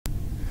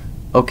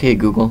Okay,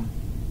 Google,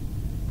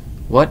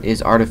 what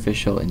is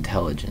artificial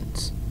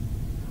intelligence?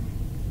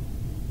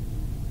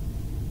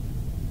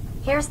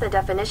 Here's the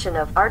definition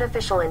of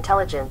artificial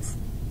intelligence.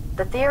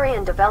 The theory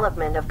and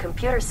development of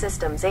computer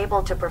systems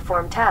able to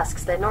perform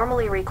tasks that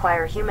normally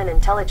require human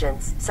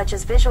intelligence, such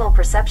as visual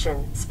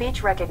perception,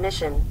 speech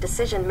recognition,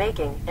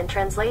 decision-making, and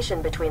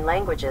translation between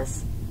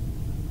languages.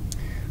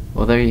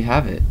 Well, there you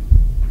have it.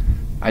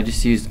 I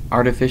just used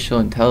artificial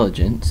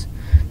intelligence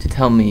to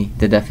tell me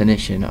the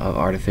definition of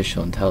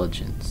artificial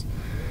intelligence.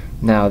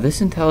 Now, this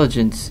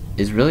intelligence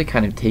is really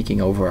kind of taking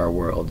over our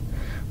world.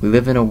 We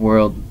live in a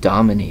world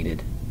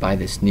dominated by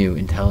this new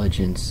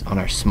intelligence on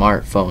our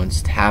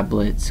smartphones,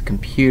 tablets,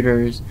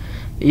 computers,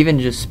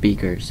 even just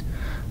speakers.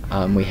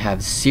 We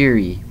have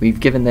Siri. We've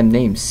given them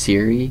names: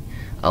 Siri,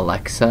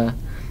 Alexa.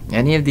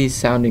 Any of these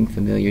sounding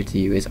familiar to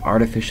you is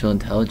artificial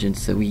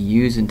intelligence that we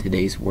use in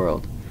today's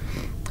world.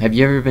 Have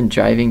you ever been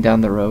driving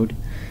down the road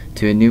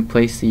to a new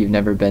place that you've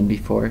never been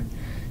before,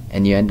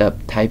 and you end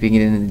up typing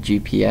it in the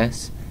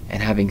GPS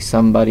and having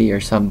somebody or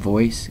some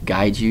voice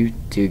guide you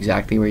to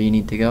exactly where you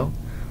need to go?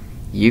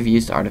 You've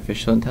used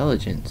artificial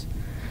intelligence.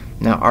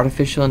 Now,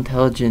 artificial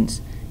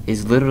intelligence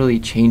is literally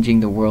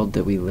changing the world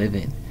that we live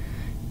in.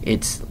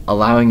 It's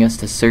allowing us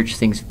to search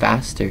things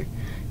faster,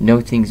 know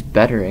things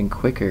better and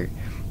quicker,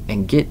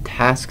 and get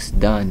tasks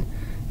done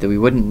that we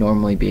wouldn't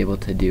normally be able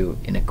to do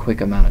in a quick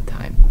amount of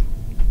time.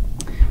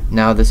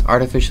 Now, this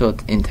artificial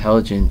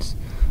intelligence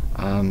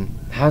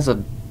has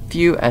a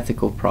few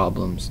ethical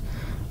problems.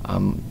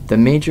 The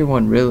major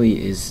one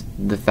really is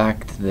the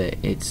fact that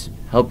it's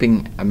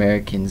helping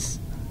Americans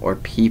or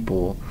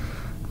people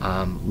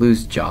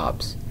lose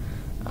jobs.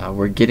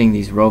 We're getting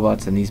these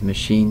robots and these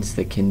machines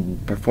that can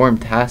perform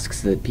tasks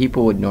that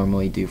people would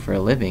normally do for a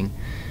living,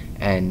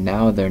 and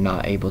now they're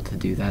not able to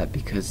do that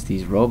because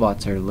these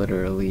robots are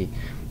literally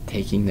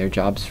taking their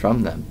jobs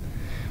from them.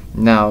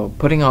 Now,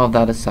 putting all of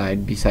that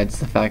aside, besides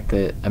the fact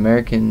that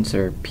Americans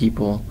or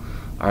people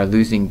are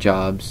losing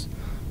jobs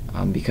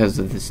because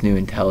of this new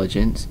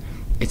intelligence,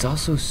 it's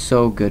also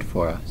so good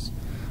for us.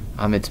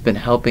 It's been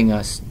helping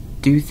us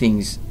do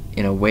things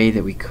in a way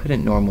that we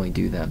couldn't normally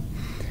do them.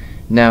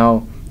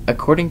 Now,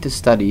 according to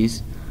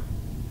studies,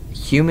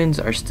 humans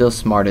are still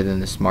smarter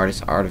than the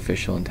smartest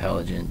artificial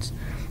intelligence.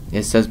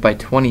 It says by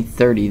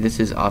 2030, this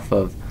is off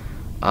of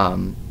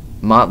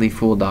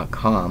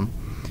motleyfool.com,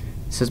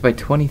 it says by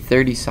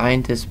 2030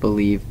 scientists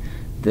believe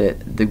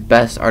that the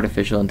best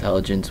artificial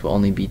intelligence will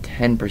only be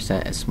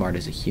 10% as smart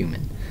as a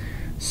human.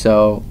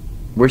 So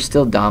we're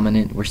still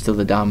dominant, we're still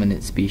the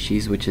dominant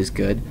species, which is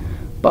good,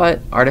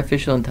 but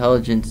artificial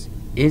intelligence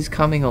is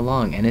coming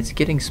along and it's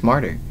getting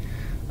smarter.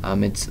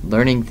 It's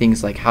learning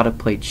things like how to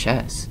play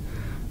chess,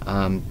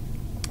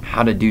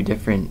 how to do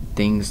different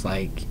things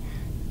like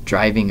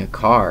driving a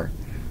car.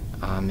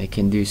 It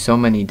can do so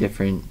many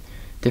different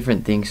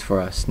things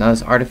for us. Now,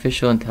 this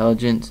artificial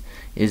intelligence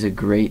is a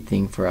great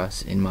thing for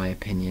us, in my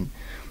opinion.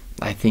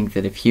 I think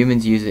that if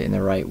humans use it in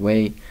the right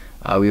way,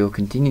 we will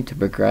continue to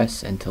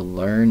progress and to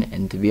learn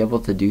and to be able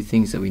to do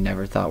things that we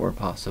never thought were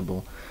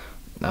possible.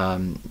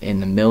 In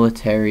the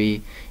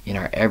military, in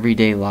our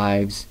everyday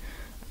lives,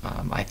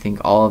 I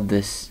think all of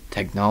this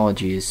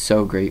technology is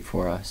so great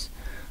for us.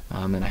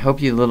 And I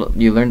hope you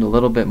learned a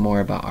little bit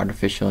more about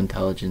artificial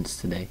intelligence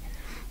today.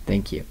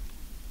 Thank you.